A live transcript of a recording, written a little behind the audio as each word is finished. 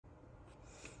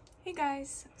Hey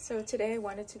guys, so today I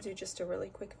wanted to do just a really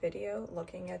quick video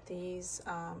looking at these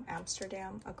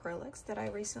Amsterdam acrylics that I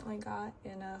recently got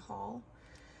in a haul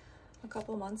a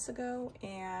couple months ago.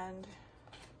 And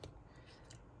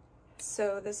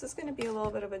so this is going to be a little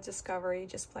bit of a discovery,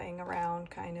 just playing around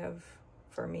kind of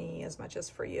for me as much as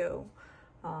for you,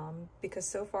 because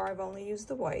so far I've only used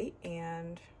the white,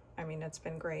 and I mean it's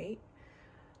been great,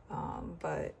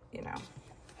 but you know,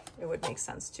 it would make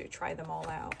sense to try them all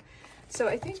out. So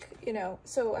I think,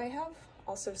 so I have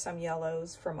also some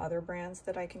yellows from other brands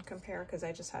that I can compare because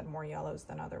I just had more yellows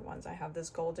than other ones. I have this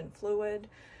Golden Fluid,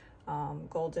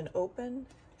 Golden Open,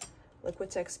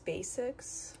 Liquitex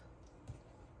Basics.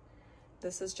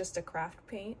 This is just a craft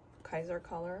paint, Kaiser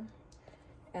color,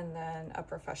 and then a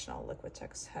professional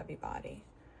Liquitex Heavy Body.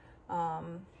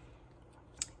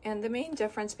 And the main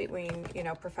difference between,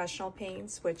 professional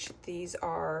paints, which these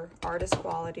are artist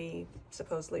quality,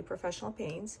 supposedly professional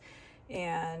paints,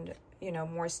 and,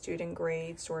 more student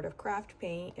grade sort of craft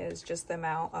paint, is just the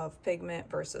amount of pigment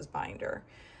versus binder.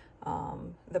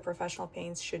 The professional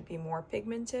paints should be more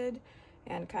pigmented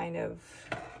and kind of,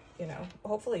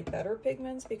 hopefully better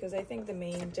pigments, because I think the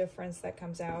main difference that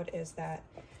comes out is that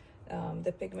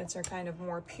the pigments are kind of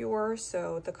more pure,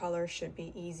 so the color should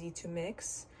be easy to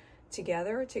mix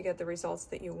together to get the results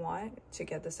that you want, to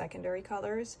get the secondary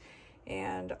colors,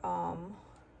 and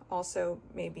also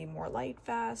maybe more light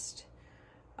fast,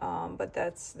 but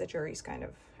the jury's kind of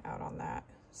out on that.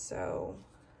 So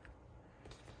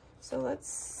let's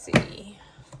see,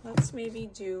 let's maybe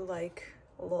do like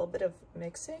a little bit of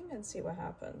mixing and see what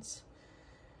happens.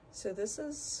 So this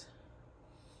is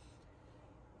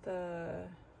the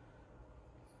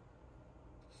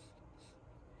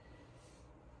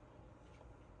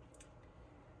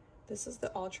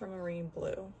ultramarine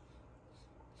blue.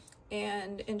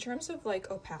 And in terms of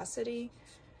like opacity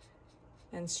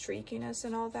and streakiness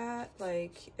and all that,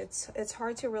 like it's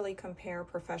hard to really compare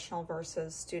professional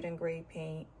versus student grade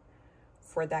paint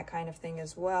for that kind of thing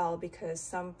as well, because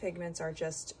some pigments are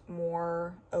just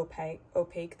more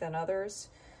opaque than others.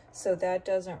 So that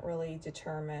doesn't really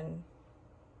determine,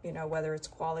 whether it's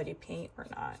quality paint or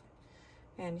not.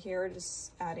 And here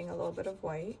just adding a little bit of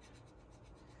white.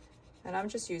 And I'm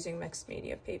just using mixed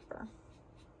media paper.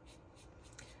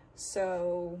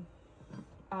 So,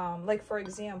 like for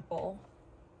example,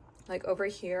 like over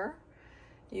here,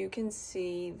 you can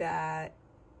see that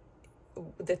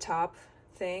the top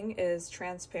thing is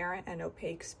transparent and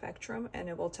opaque spectrum, and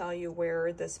it will tell you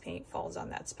where this paint falls on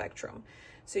that spectrum.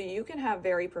 So you can have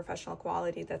very professional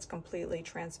quality that's completely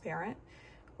transparent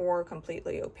or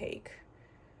completely opaque.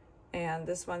 And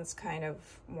this one's kind of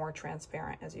more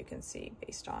transparent, as you can see,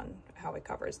 based on how it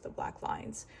covers the black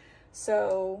lines.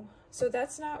 So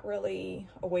that's not really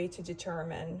a way to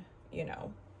determine,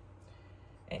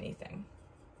 anything.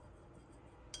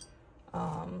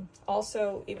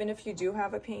 Also, even if you do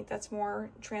have a paint that's more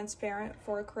transparent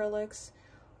for acrylics,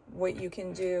 what you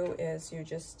can do is you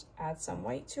just add some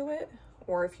white to it,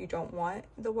 or if you don't want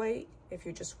the white, if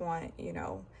you just want,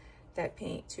 that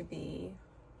paint to be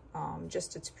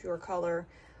just its pure color,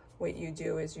 what you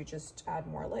do is you just add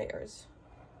more layers.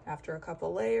 After a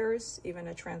couple layers, even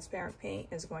a transparent paint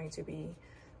is going to be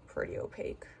pretty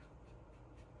opaque.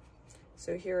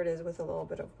 So here it is with a little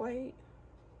bit of white.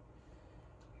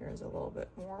 Here's a little bit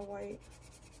more white.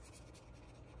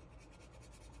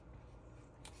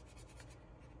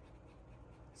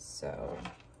 So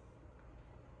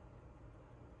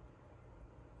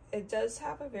it does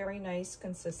have a very nice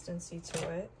consistency to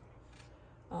it.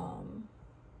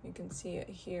 You can see it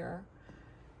here.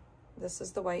 This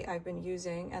is the white I've been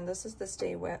using, and this is the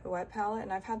Stay Wet palette,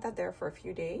 and I've had that there for a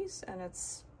few days and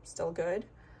it's still good,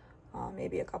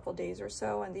 maybe a couple days or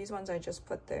so. And these ones I just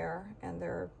put there, and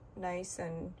they're nice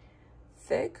and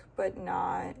thick, but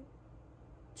not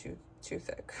too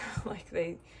thick. Like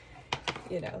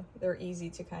they're easy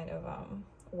to kind of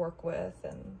work with,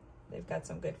 and they've got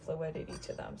some good fluidity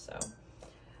to them. So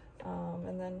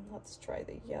and then let's try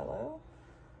the yellow.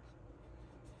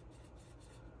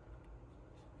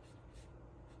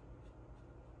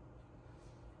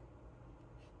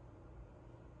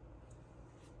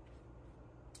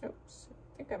 Oops,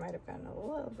 I think I might have gotten a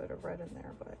little bit of red in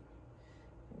there, but let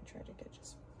me try to get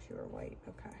just pure white.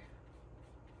 Okay.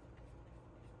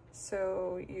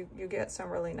 So you get some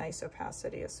really nice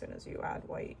opacity as soon as you add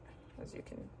white, as you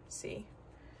can see.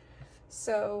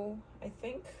 So I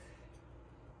think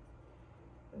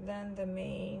then the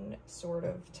main sort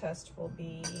of test will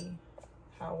be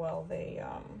how well they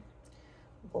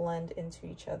blend into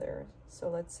each other. So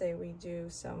let's say we do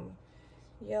some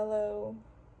yellow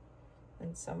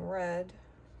and some red,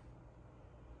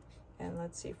 And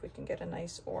let's see if we can get a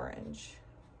nice orange.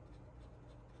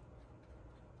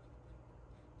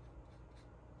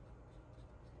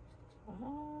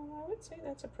 I would say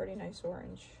that's a pretty nice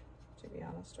orange, to be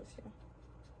honest with you.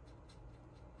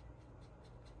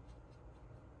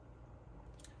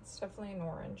 It's definitely an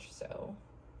orange, so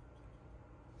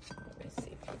let me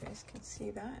see if you guys can see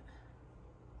that.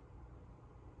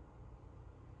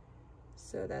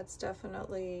 So that's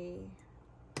definitely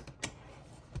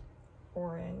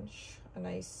orange, a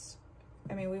nice,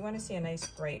 I mean, we want to see a nice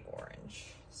bright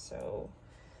orange. So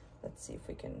let's see if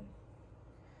we can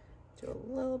do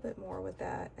a little bit more with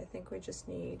that. I think we just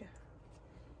need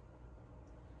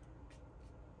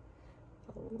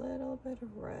a little bit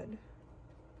of red.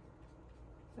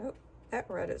 Oh, that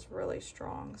red is really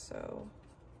strong, so,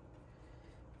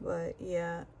 but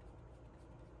yeah.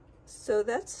 So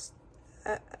that's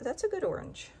a good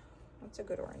orange. That's a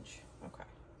good orange. Okay.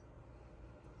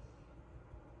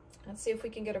 Let's see if we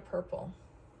can get a purple.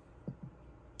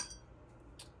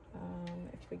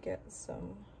 If we get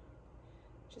some,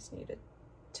 just need a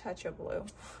touch of blue.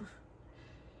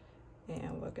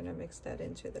 And we're gonna mix that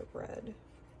into the red.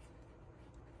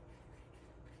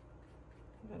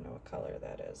 I don't know what color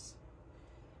that is.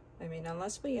 I mean,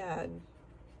 unless we add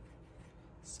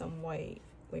some white,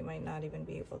 we might not even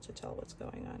be able to tell what's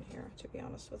going on here, to be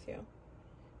honest with you,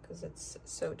 because it's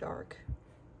so dark.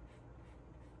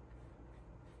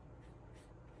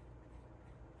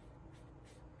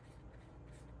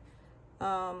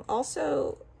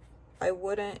 Also, I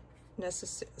wouldn't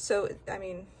necessarily, so I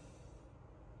mean,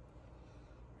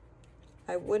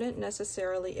 I wouldn't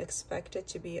necessarily expect it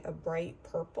to be a bright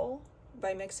purple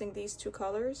by mixing these two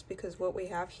colors, because what we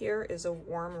have here is a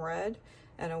warm red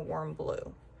and a warm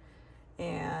blue.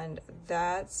 And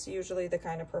that's usually the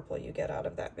kind of purple you get out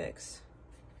of that mix.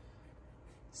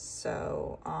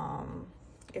 So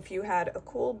if you had a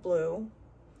cool blue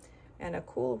and a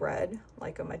cool red,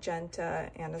 like a magenta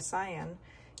and a cyan,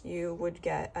 you would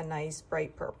get a nice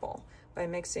bright purple. By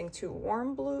mixing two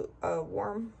warm blue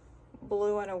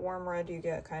and a warm red, you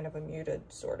get kind of a muted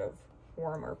sort of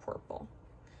warmer purple.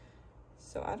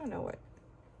 So I don't know what,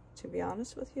 to be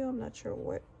honest with you, I'm not sure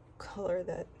what color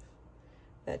that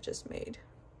just made.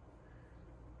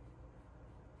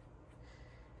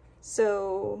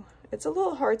 So it's a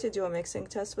little hard to do a mixing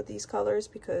test with these colors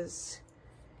because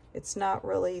it's not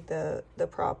really the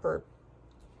proper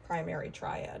primary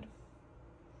triad.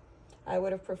 I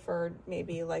would have preferred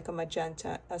maybe like a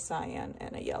magenta, a cyan,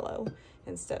 and a yellow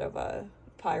instead of a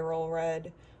pyrrole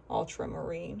red,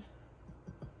 ultramarine.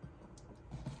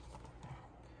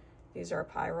 These are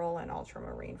pyrrole and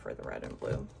ultramarine for the red and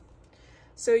blue.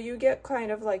 So you get kind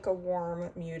of like a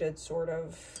warm, muted sort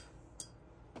of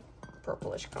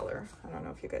purplish color. I don't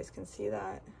know if you guys can see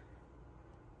that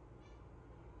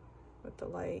with the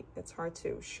light. It's hard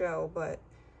to show, but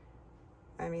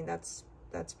I mean, that's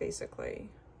basically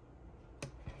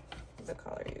the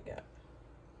color you get.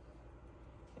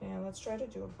 And let's try to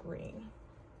do a green.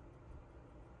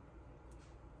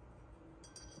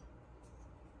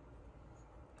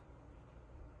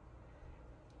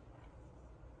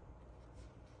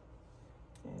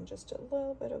 And just a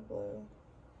little bit of blue.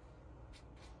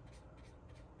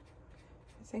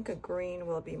 I think a green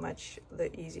will be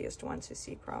the easiest one to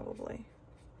see probably.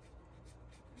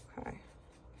 Okay.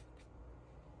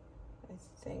 I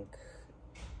think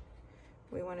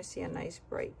we want to see a nice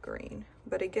bright green.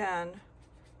 But again,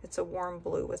 it's a warm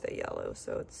blue with a yellow,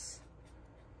 so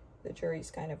the jury's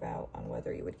kind of out on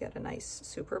whether you would get a nice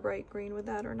super bright green with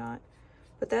that or not.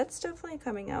 But that's definitely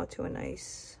coming out to a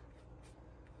nice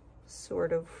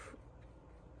sort of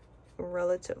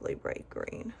relatively bright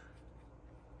green.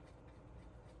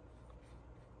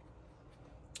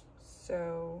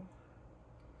 So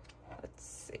let's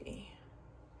see.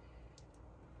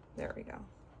 There we go.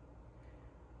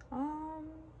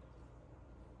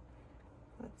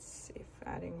 Let's see if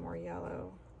adding more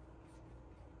yellow.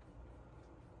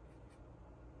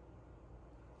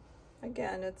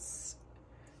 Again, it's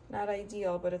not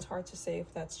ideal, but it's hard to say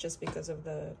if that's just because of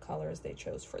the colors they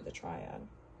chose for the triad.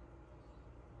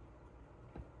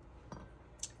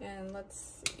 And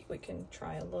let's see, we can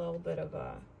try a little bit of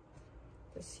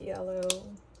this yellow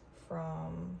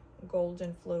from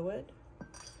Golden Fluid.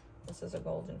 This is a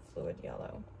Golden Fluid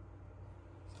yellow.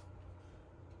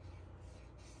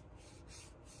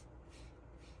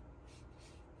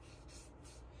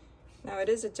 Now it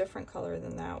is a different color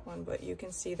than that one, but you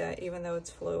can see that even though it's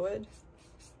fluid,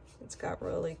 it's got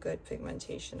really good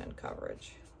pigmentation and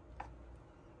coverage.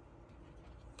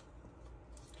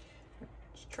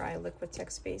 Let's try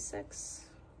Liquitex Basics.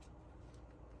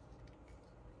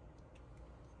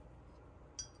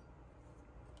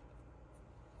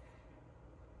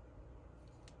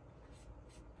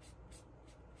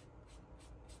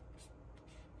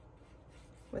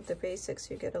 with the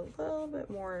basics, you get a little bit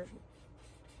more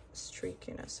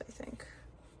streakiness, I think.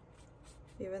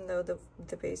 Even though the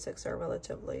basics are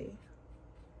relatively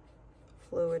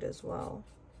fluid as well.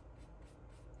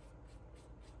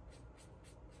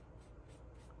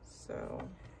 So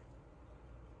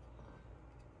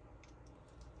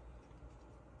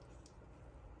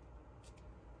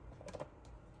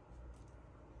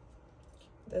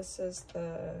this is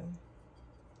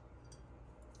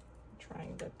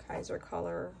trying the Kaiser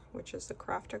color, which is the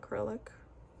craft acrylic.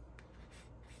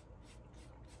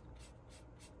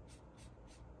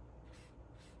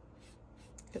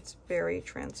 It's very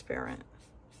transparent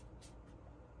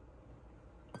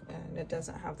and it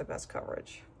doesn't have the best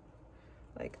coverage.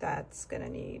 Like, that's gonna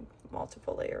need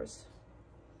multiple layers.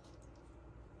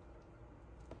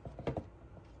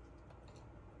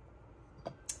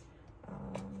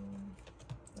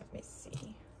 Let me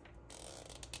see.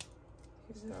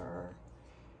 These are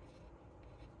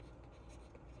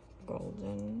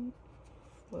golden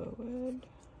fluid.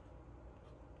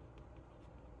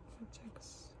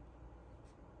 Liquitex.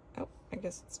 Oh, I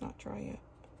guess it's not dry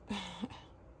yet.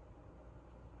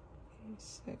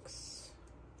 86.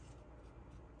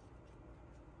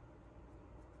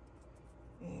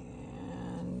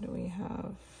 And we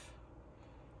have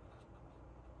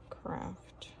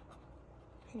craft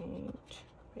paint,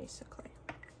 basically.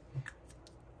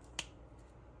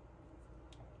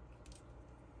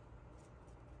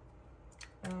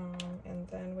 And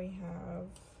then we have,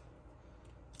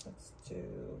 let's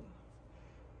do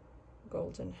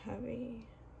golden heavy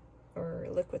or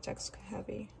Liquitex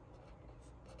heavy.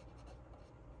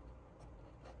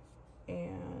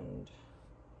 And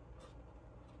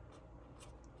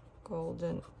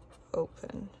golden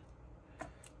open,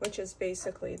 which is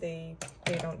basically they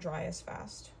don't dry as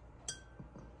fast.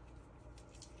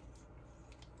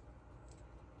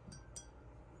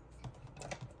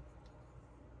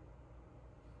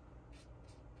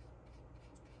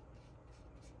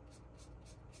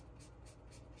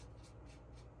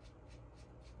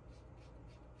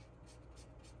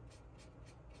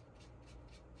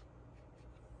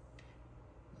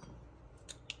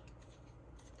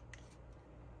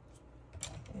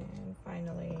 And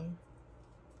finally,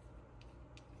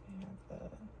 I have the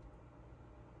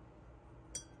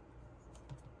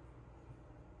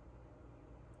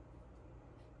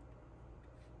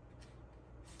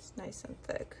it's nice and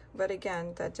thick. But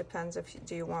again, that depends if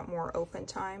do you want more open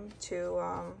time to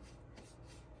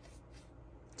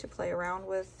play around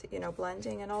with, you know,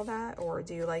 blending and all that, or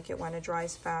do you like it when it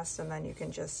dries fast and then you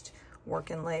can just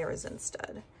work in layers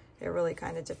instead? It really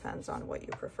kind of depends on what you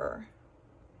prefer.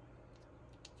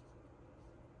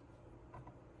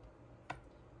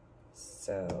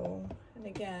 So, and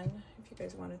again, if you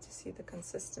guys wanted to see the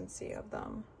consistency of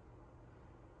them,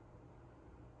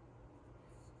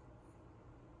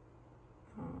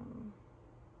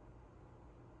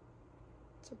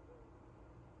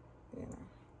 you know,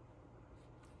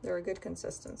 they're a good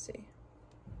consistency.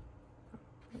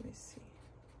 Let me see.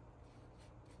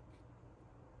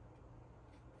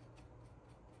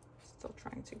 Still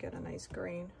trying to get a nice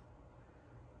green.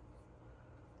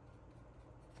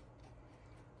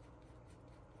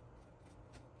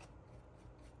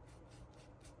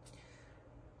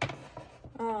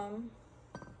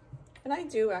 And I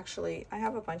do actually, I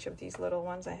have a bunch of these little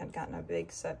ones. I had gotten a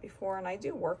big set before, and I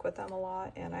do work with them a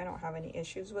lot, and I don't have any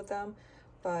issues with them,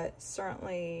 but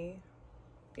certainly,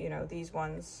 you know, these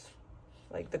ones,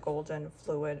 like the golden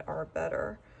fluid, are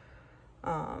better.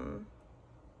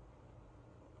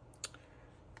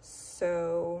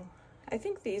 So I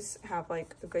think these have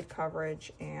like a good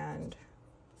coverage and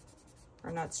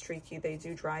are not streaky. They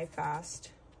do dry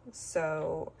fast.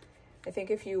 So I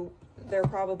think they're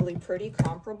probably pretty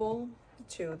comparable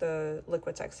to the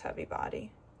Liquitex heavy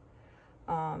body.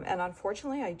 And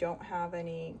unfortunately, I don't have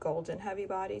any golden heavy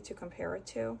body to compare it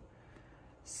to.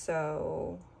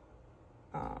 So,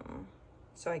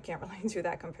 so I can't really do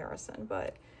that comparison.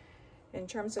 But in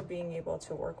terms of being able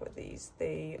to work with these,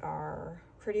 they are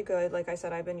pretty good. Like I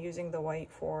said, I've been using the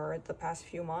white for the past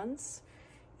few months,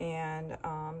 and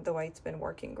the white's been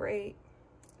working great.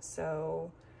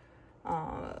 So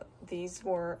these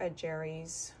were at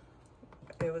Jerry's.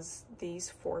 It was these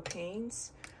 4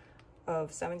 paints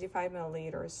of 75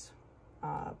 milliliters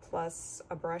plus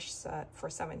a brush set for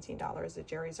 $17 at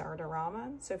Jerry's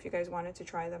Artorama. So if you guys wanted to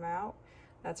try them out,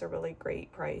 that's a really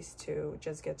great price to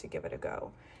just get to give it a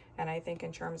go. And I think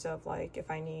in terms of like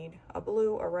if I need a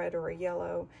blue, a red, or a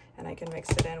yellow, and I can mix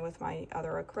it in with my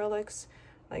other acrylics,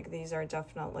 like these are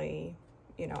definitely,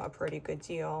 you know, a pretty good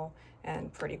deal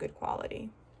and pretty good quality.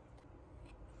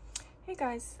 Hey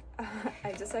guys,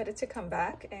 I decided to come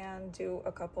back and do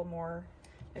a couple more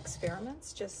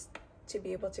experiments just to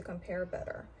be able to compare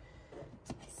better.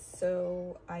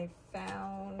 So I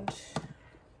found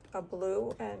a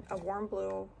blue and a warm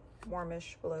blue,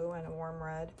 warmish blue and a warm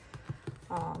red.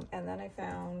 And then I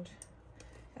found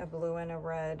a blue and a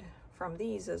red from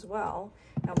these as well.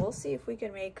 And we'll see if we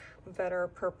can make better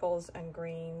purples and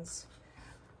greens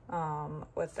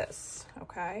with this,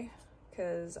 okay?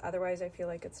 Because otherwise I feel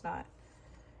like it's not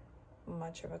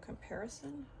much of a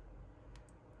comparison.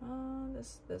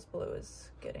 This blue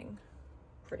is getting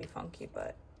pretty funky,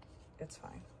 but it's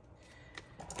fine.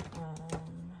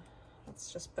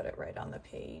 Let's just put it right on the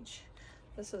page.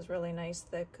 This is really nice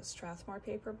thick Strathmore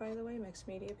paper, by the way, mixed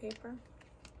media paper.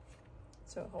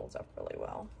 So it holds up really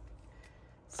well.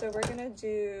 So we're gonna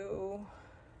do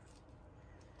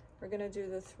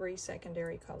the 3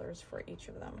 secondary colors for each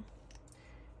of them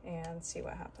and see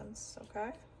what happens,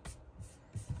 okay?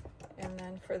 And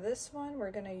then for this one, we're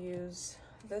gonna use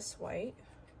this white.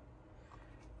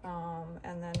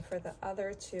 And then for the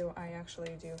other two, I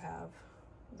actually do have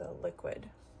the liquid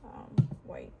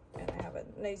white, and I have a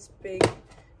nice big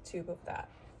tube of that.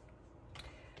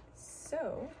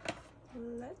 So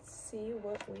let's see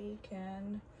what we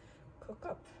can cook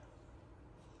up.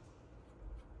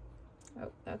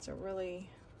 Oh, that's a really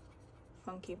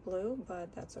funky blue,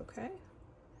 but that's okay.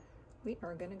 We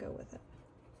are gonna go with it.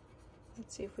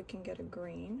 Let's see if we can get a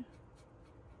green.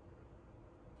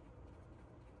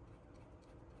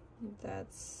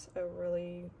 That's a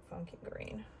really funky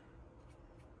green.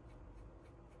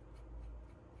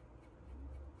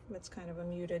 It's kind of a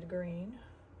muted green,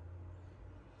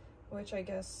 which I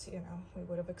guess, you know, we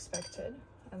would have expected.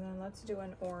 And then let's do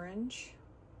an orange.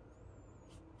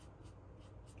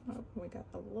 Oh, we got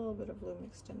a little bit of blue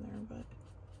mixed in there, but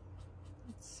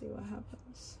let's see what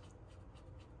happens.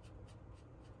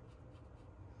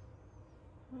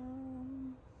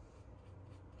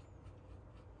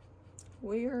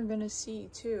 We are gonna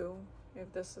see too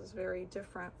if this is very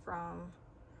different from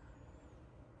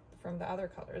the other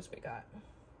colors we got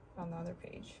on the other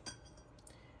page.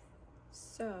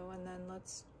 So, and then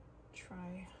let's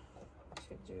try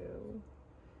to do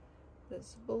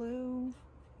this blue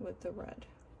with the red.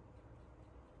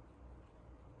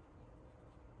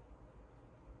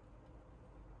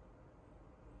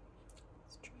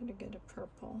 Let's try to get a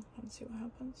purple and see what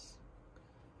happens.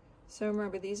 So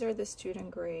remember, these are the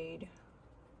student grade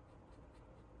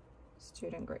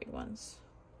ones.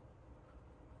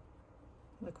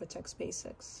 Liquitex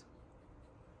Basics,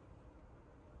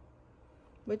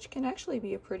 which can actually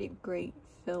be a pretty great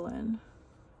fill-in.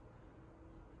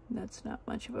 That's not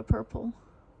much of a purple.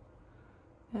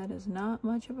 That is not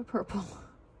much of a purple.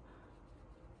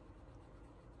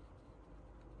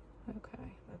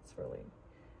 Okay, that's really,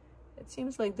 it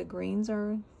seems like the greens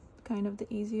are kind of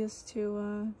the easiest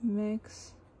to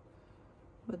mix,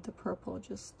 with the purple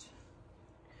just,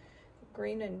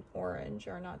 green and orange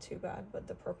are not too bad, but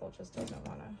the purple just doesn't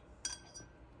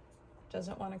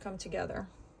want to come together.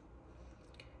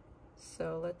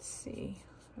 So let's see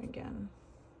again.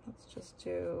 Let's just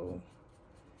try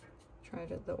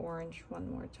the orange one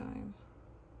more time.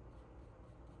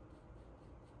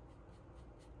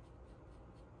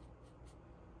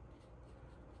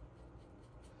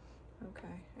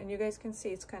 Okay, and you guys can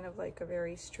see it's kind of like a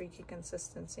very streaky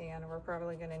consistency, and we're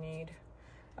probably going to need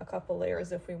a couple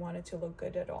layers if we want it to look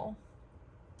good at all.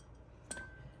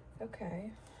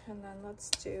 Okay, and then let's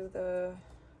do the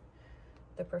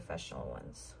professional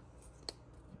ones.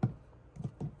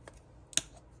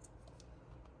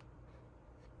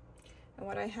 And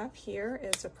what I have here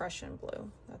is a Prussian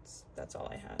blue. That's all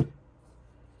I had.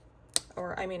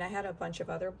 Or, I mean, I had a bunch of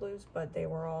other blues, but they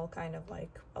were all kind of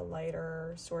like a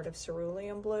lighter sort of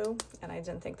cerulean blue, and I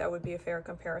didn't think that would be a fair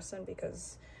comparison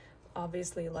because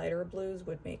obviously lighter blues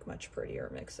would make much prettier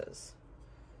mixes.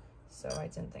 So I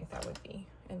didn't think that would be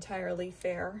entirely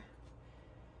fair.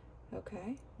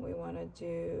 Okay, we want to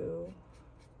do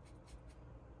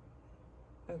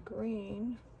a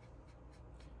green.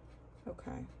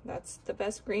 Okay, that's the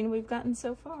best green we've gotten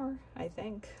so far, I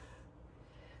think.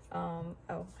 Oh,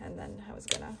 and then I was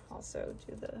gonna also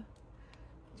do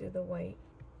the white.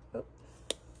 Oh,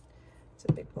 it's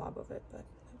a big blob of it, but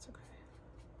that's okay.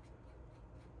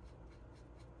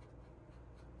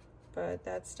 But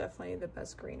that's definitely the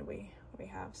best green we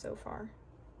have so far.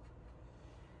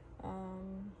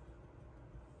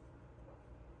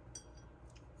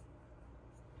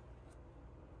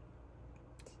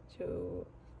 To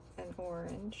an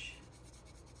orange.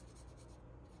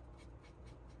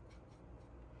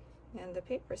 And the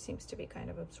paper seems to be kind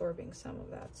of absorbing some of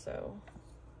that, so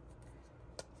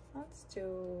Let's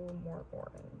do more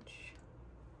orange.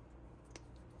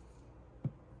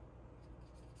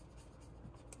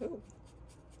 Ooh.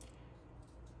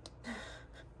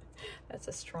 That's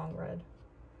a strong red.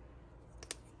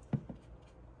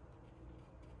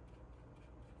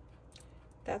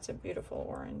 That's a beautiful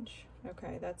orange.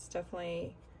 Okay, that's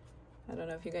definitely, I don't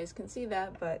know if you guys can see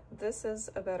that, but this is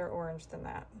a better orange than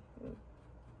that.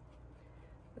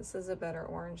 This is a better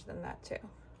orange than that too.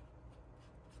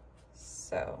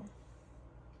 So,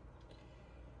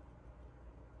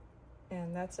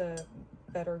 and that's a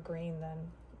better green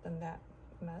than that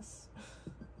mess.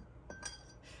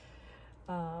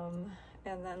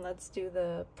 And then let's do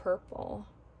the purple.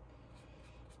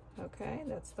 Okay,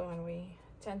 that's the one we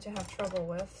tend to have trouble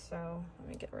with, so let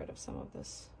me get rid of some of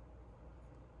this.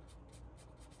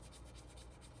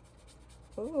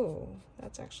 Ooh,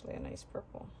 that's actually a nice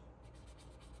purple.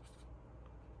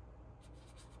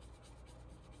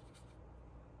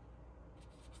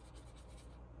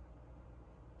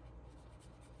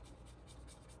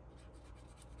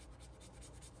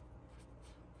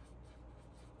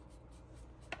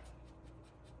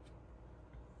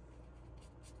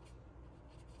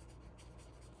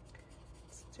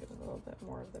 Do a little bit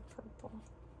more of the purple.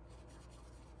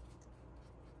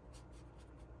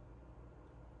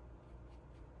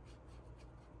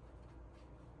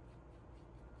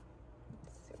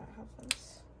 Let's see what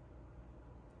happens.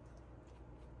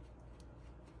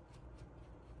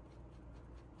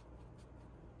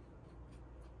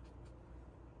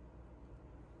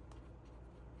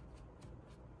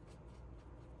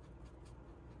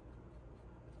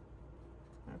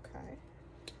 Okay,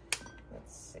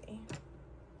 let's see.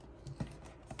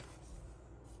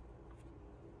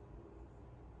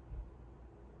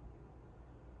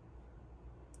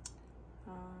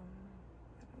 I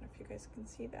don't know if you guys can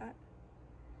see that.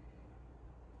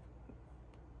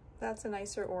 That's a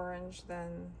nicer orange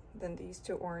than these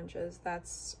two oranges.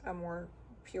 That's a more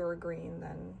pure green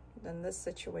than this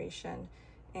situation,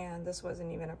 and this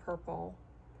wasn't even a purple.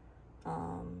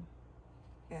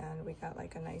 And we got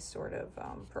like a nice sort of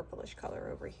purplish color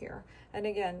over here. And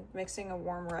again, mixing a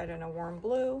warm red and a warm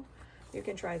blue. You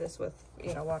can try this with,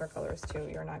 you know, watercolors too.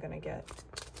 You're not going to get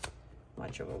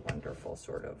much of a wonderful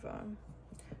sort of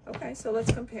okay, so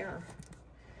let's compare.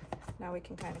 Now we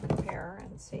can kind of compare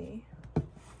and see.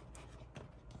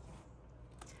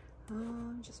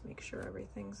 Just make sure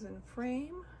everything's in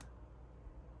frame.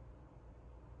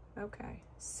 Okay,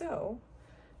 so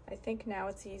I think now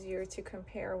it's easier to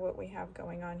compare what we have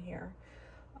going on here.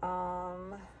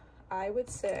 I would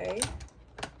say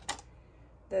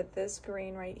that this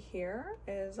green right here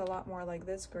is a lot more like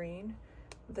this green.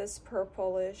 This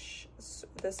purplish,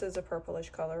 this is a purplish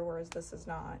color, whereas this is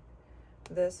not.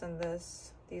 This and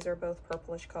this, these are both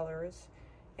purplish colors.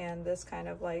 And this kind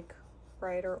of like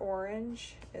brighter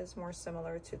orange is more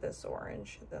similar to this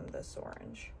orange than this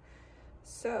orange.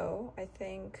 So I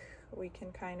think we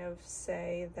can kind of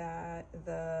say that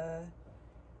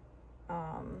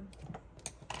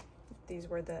these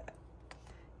were the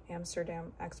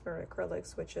Amsterdam Expert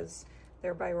acrylics, which is,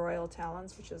 they're by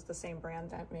Talens, which is the same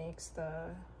brand that makes the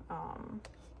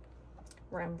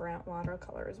Rembrandt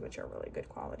watercolors, which are really good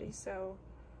quality. So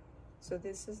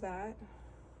this is that.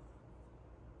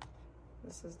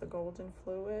 This is the golden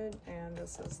fluid, and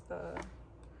this is the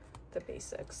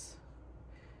basics.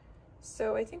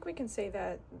 So I think we can say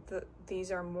that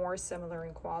these are more similar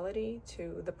in quality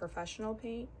to the professional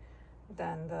paint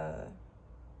than the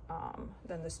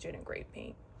student grade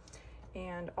paint.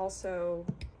 And also,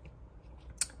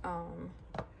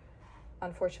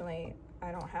 unfortunately,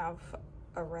 I don't have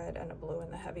a red and a blue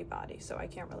in the heavy body, so I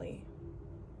can't really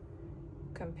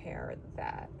compare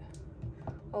that.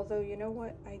 Although, you know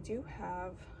what, I do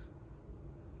have,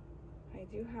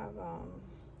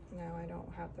 no, I don't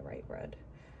have the right red.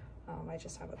 I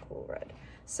just have a cool red.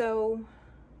 So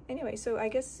anyway, so I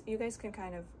guess you guys can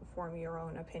kind of form your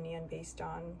own opinion based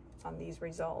on these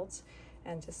results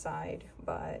and decide.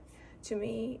 But to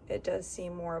me, it does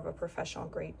seem more of a professional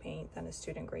grade paint than a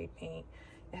student grade paint.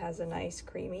 It has a nice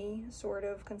creamy sort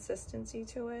of consistency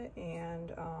to it,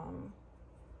 and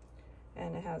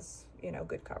it has, you know,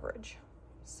 good coverage.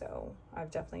 So I've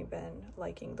definitely been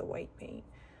liking the white paint.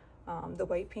 The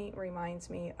white paint reminds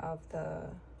me of the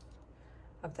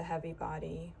heavy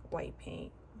body white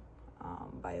paint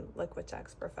by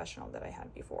Liquitex Professional that I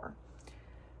had before.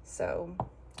 So,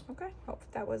 okay, hope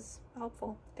that was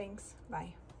helpful. Thanks,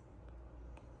 bye.